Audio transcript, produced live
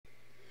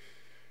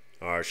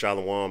All right,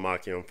 Shalom,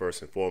 Akim.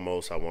 First and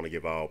foremost, I want to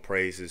give all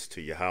praises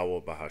to Yahweh,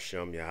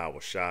 Bahashem, Yahweh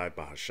Shai,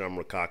 Bahashem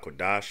Rakah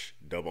Kodash.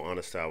 Double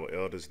honors to our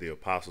elders, the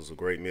apostles of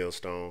Great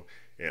Millstone,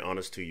 and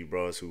honors to you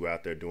brothers who are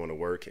out there doing the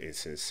work in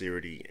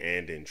sincerity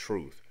and in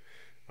truth.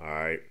 All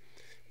right,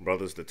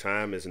 brothers, the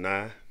time is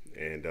nigh,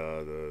 and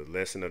the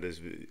lesson of this,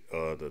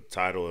 the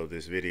title of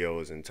this video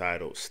is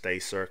entitled "Stay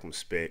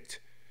Circumspect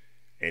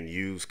and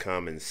Use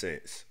Common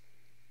Sense."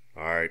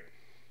 All right,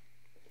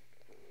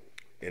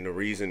 and the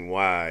reason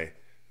why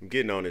I'm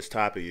getting on this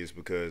topic is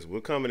because we're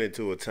coming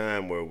into a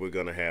time where we're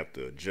going to have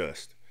to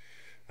adjust.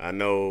 I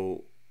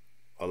know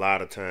a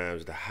lot of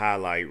times the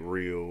highlight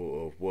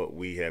reel of what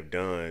we have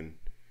done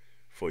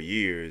for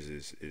years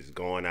is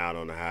going out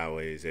on the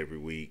highways every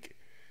week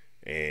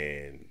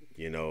and,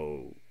 you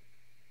know,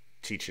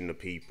 teaching the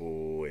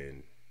people,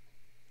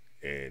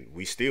 and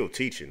we still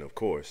teaching, of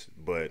course,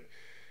 but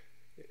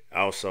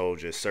also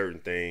just certain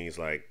things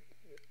like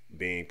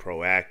being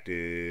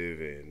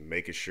proactive and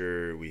making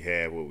sure we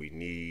have what we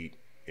need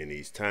in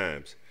these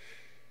times.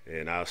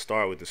 And I'll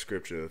start with the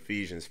scripture,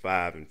 Ephesians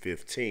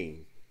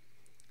 5:15.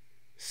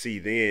 See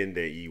then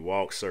that ye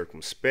walk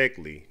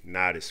circumspectly,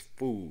 not as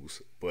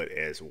fools, but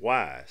as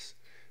wise,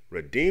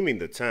 redeeming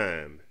the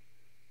time,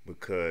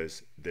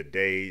 because the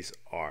days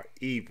are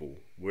evil.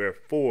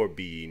 Wherefore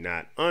be ye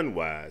not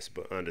unwise,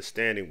 but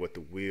understanding what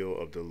the will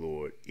of the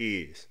Lord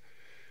is.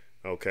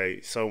 Okay,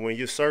 so when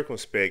you're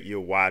circumspect, you're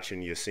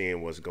watching, you're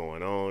seeing what's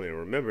going on. And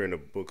remember, in the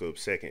book of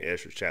 2nd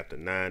Ezra chapter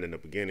 9, in the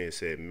beginning, it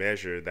said,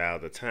 measure thou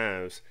the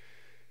times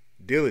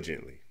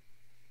diligently.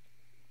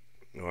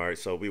 All right,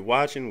 so we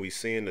watching, we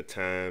seeing the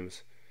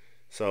times.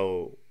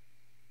 So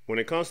when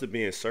it comes to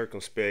being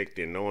circumspect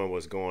and knowing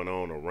what's going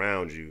on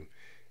around you,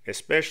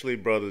 especially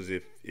brothers,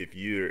 if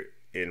you're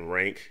in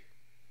rank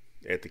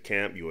at the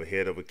camp, you're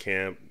head of a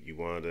camp, you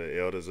one of the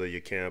elders of your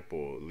camp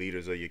or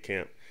leaders of your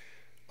camp,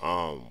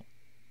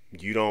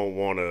 you don't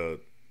want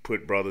to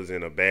put brothers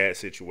in a bad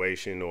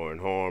situation or in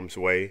harm's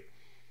way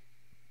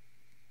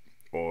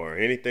or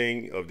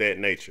anything of that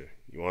nature.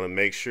 You want to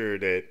make sure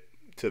that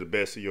to the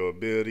best of your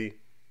ability,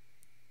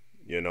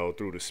 you know,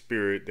 through the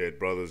spirit, that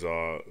brothers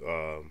are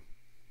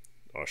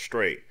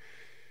straight.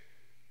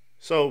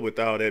 So with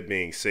all that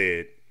being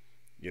said,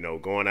 you know,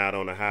 going out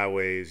on the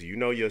highways, you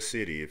know your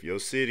city. If your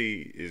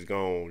city is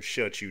going to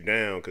shut you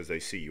down because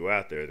they see you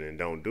out there, then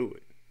don't do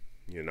it,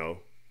 you know.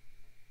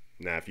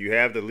 Now, if you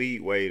have the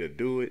lead way to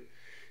do it,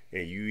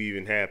 and you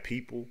even have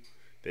people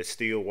that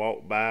still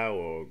walk by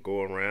or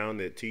go around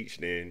that teach,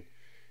 then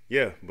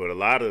yeah. But a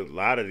lot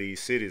of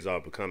these cities are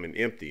becoming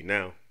empty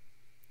now.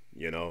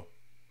 You know,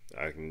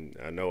 I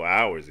know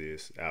ours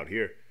is out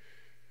here.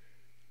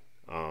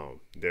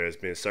 There's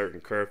been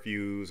certain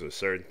curfews or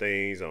certain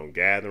things on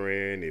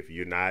gathering. If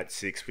you're not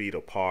 6 feet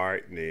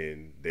apart,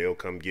 then they'll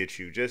come get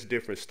you. Just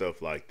different stuff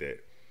like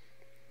that.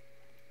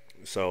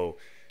 So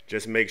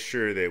just make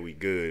sure that we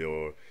good.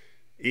 Or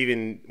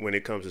even when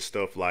it comes to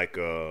stuff like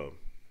the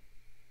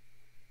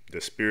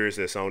spirits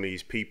that's on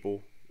these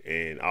people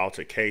and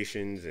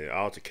altercations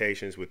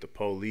with the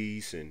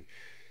police and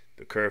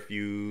the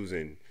curfews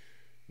and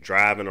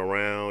driving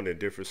around and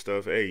different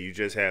stuff, hey, you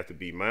just have to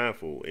be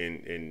mindful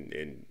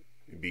and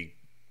be,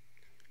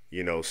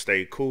 you know,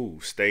 stay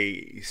cool,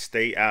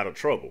 stay out of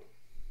trouble,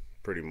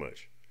 pretty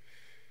much,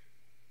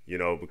 you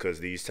know,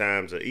 because these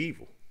times are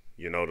evil.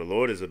 You know, the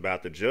Lord is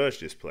about to judge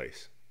this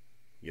place.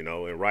 You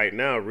know, and right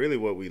now, really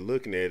what we're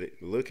looking at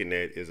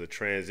is a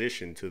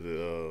transition to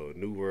the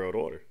New World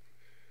Order.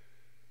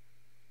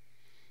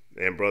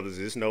 And brothers,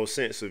 there's no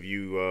sense of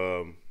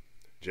you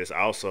just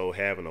also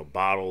having a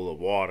bottle of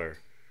water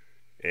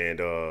and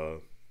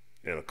a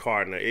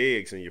carton of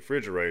eggs in your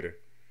refrigerator.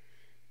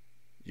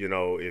 You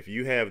know, if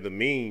you have the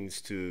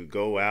means to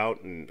go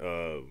out and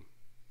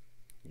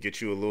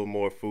get you a little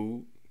more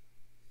food,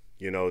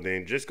 you know,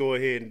 then just go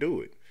ahead and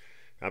do it.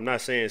 I'm not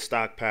saying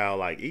stockpile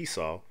like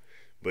Esau.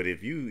 But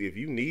if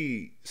you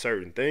need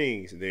certain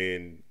things,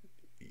 then,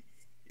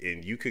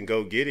 and you can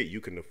go get it, you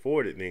can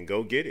afford it, then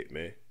go get it,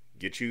 man.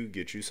 Get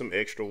you some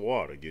extra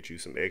water, get you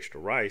some extra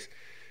rice,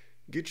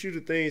 get you the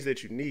things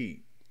that you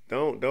need.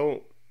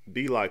 Don't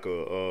be like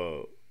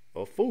a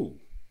fool.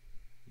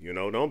 You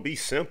know, don't be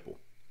simple.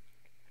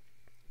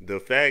 The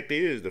fact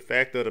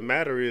of the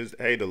matter is,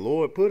 hey, the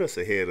Lord put us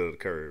ahead of the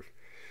curve.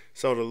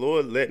 So the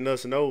Lord letting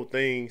us know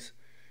things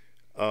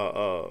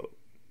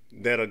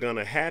that are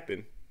gonna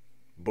happen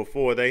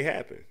before they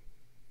happen.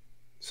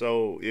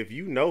 So if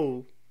you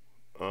know,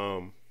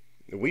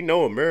 we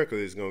know America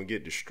is going to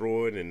get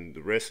destroyed and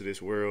the rest of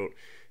this world,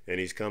 and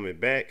he's coming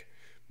back.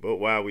 But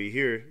while we're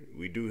here,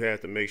 we do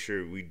have to make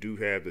sure we do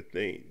have the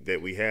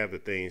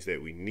things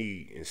that we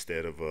need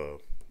instead of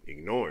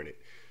ignoring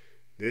it.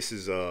 This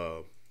is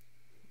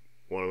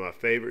one of my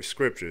favorite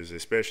scriptures,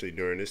 especially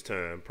during this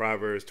time,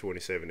 Proverbs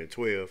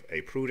 27:12.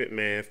 A prudent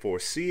man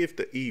foreseeth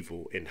the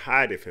evil and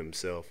hideth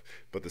himself,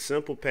 but the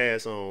simple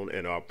pass on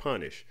and are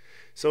punished.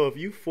 So if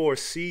you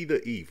foresee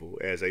the evil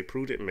as a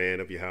prudent man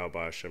of Yahweh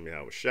Hashem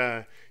Yahweh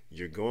Shai,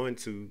 you're going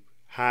to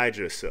hide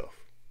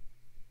yourself.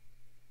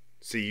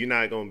 See, you're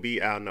not going to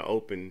be out in the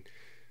open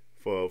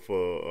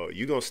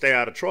you're gonna stay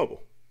out of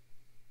trouble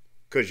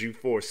because you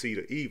foresee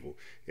the evil.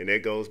 And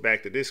that goes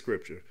back to this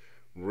scripture,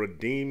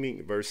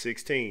 redeeming, verse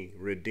 16,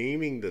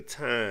 redeeming the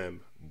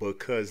time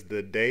because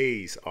the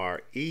days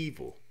are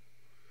evil.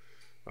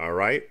 All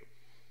right.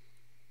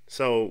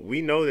 So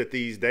we know that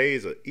these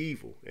days are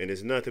evil and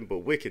there's nothing but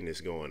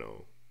wickedness going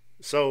on.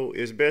 So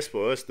it's best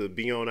for us to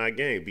be on our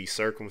game, be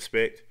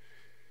circumspect,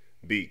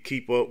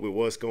 keep up with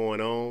what's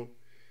going on,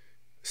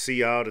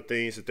 see all the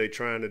things that they're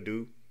trying to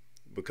do,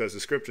 because the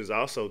scriptures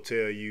also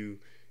tell you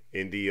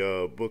in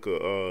the book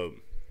of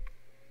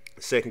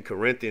 2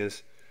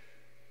 Corinthians,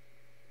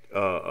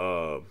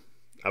 I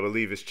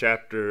believe it's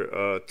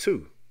chapter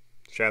 2.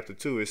 Chapter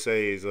 2, it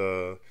says,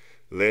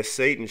 lest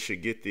Satan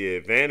should get the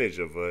advantage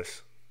of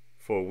us,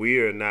 for we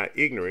are not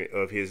ignorant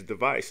of his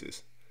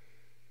devices.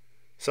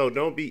 So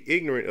don't be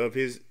ignorant of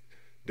his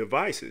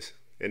devices.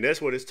 And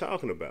that's what it's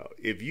talking about.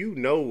 If you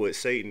know what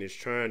Satan is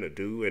trying to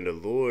do, and the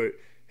Lord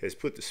has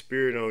put the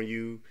spirit on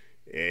you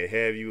and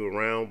have you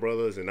around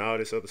brothers and all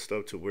this other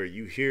stuff to where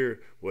you hear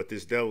what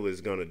this devil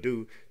is going to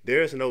do,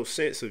 there's no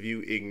sense of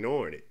you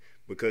ignoring it.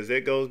 Because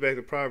that goes back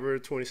to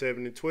Proverbs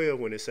 27:12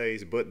 when it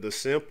says, but the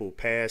simple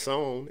pass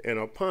on and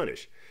are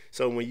punished.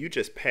 So when you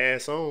just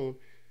pass on,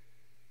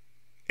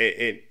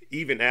 and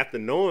even after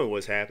knowing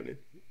what's happening,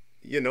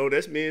 you know,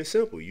 that's being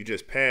simple. You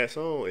just pass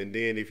on. And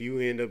then if you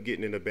end up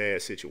getting in a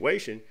bad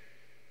situation,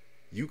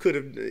 you're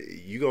going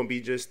to be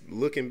just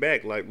looking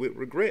back like with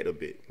regret a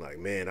bit. Like,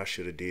 man, I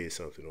should have did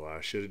something, or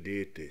I should have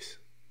did this,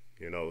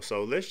 you know.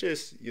 So let's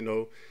just, you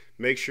know,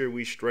 make sure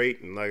we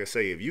straight. And like I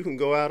say, if you can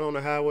go out on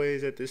the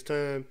highways at this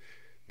time,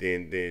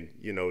 then,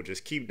 you know,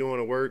 just keep doing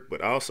the work,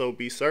 but also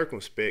be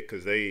circumspect,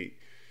 because they,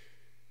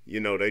 you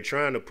know, they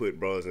trying to put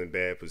brothers in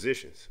bad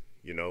positions,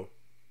 you know.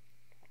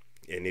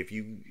 And if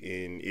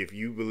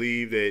you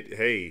believe that,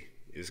 hey,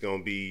 it's going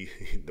to be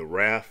the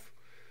wrath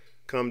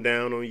come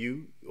down on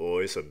you,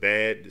 or it's a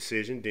bad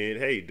decision, then,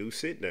 hey, do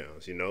sit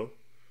downs, you know.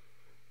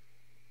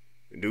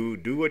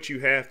 Do what you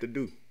have to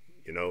do,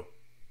 you know.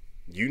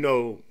 You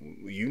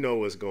know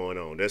what's going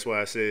on. That's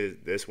why I said,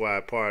 that's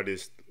why part of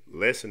this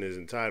lesson is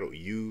entitled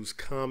Use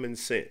Common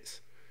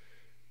Sense.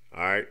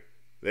 All right,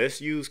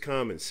 let's use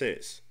common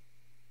sense.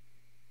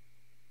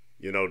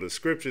 You know, the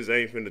scriptures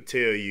ain't finna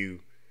tell you,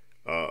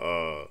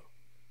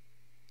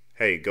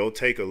 hey, go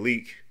take a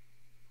leak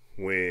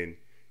when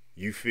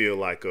you feel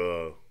like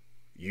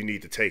you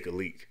need to take a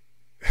leak.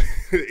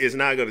 It's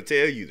not gonna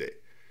tell you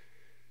that.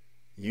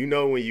 You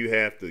know when you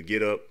have to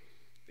get up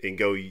and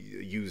go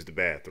use the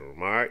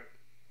bathroom, all right?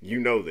 You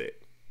know that.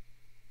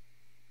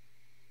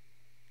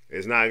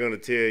 It's not going to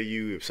tell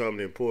you if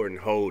something important,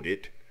 hold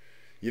it.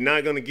 You're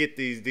not going to get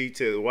these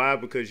details. Why?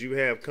 Because you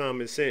have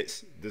common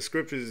sense. The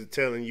scriptures are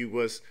telling you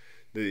what's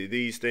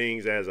these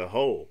things as a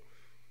whole.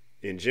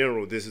 In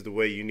general, this is the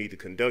way you need to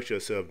conduct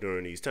yourself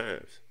during these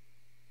times.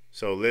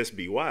 So let's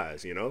be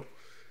wise, you know.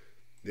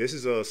 This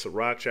is a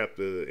Sirach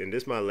chapter, and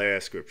this is my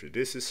last scripture.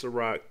 This is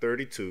Sirach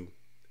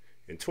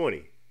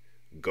 32:20.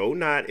 Go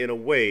not in a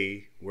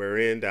way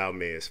wherein thou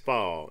mayest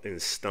fall, and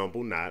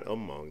stumble not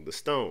among the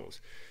stones.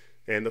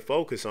 And the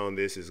focus on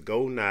this is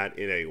go not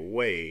in a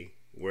way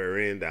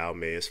wherein thou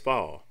mayest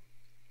fall.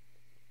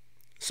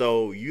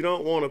 So you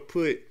don't want to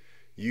put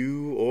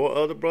you or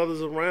other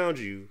brothers around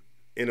you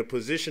in a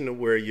position of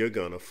where you're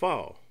going to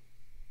fall.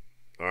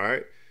 All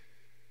right.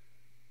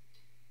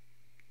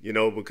 You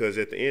know, because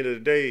at the end of the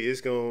day,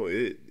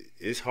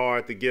 it's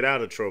hard to get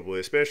out of trouble,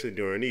 especially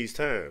during these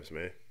times,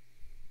 man.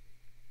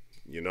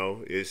 You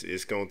know,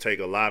 it's going to take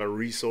a lot of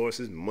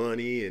resources,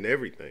 money, and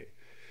everything.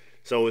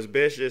 So it's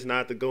best just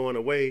not to go in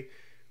a way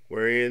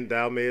wherein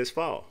thou mayest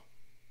fall.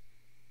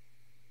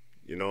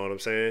 You know what I'm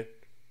saying?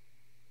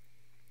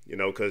 You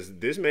know, because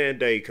this man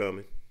day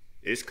coming.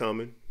 It's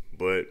coming.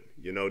 But,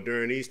 you know,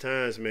 during these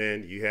times,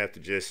 man, we have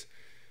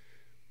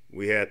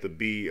to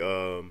be,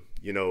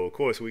 you know, of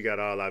course, we got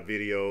all our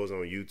videos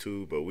on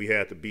YouTube, but we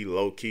have to be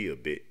low key a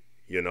bit,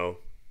 you know,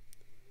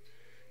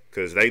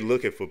 because they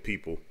looking for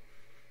people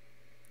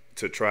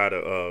to try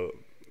to,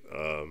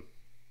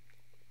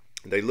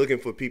 they looking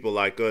for people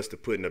like us to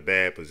put in a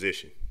bad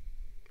position.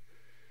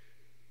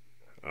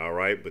 All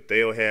right. But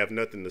they'll have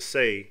nothing to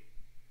say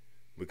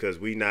because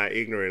we not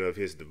ignorant of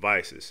his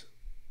devices.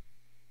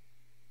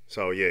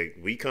 So yeah,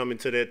 we coming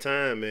to that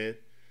time, man,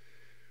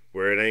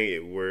 where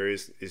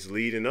it's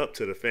leading up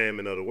to the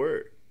famine of the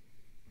word,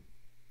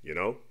 you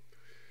know.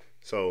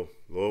 So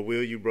Lord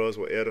will you brothers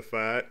were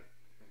edified.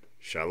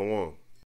 Shalom.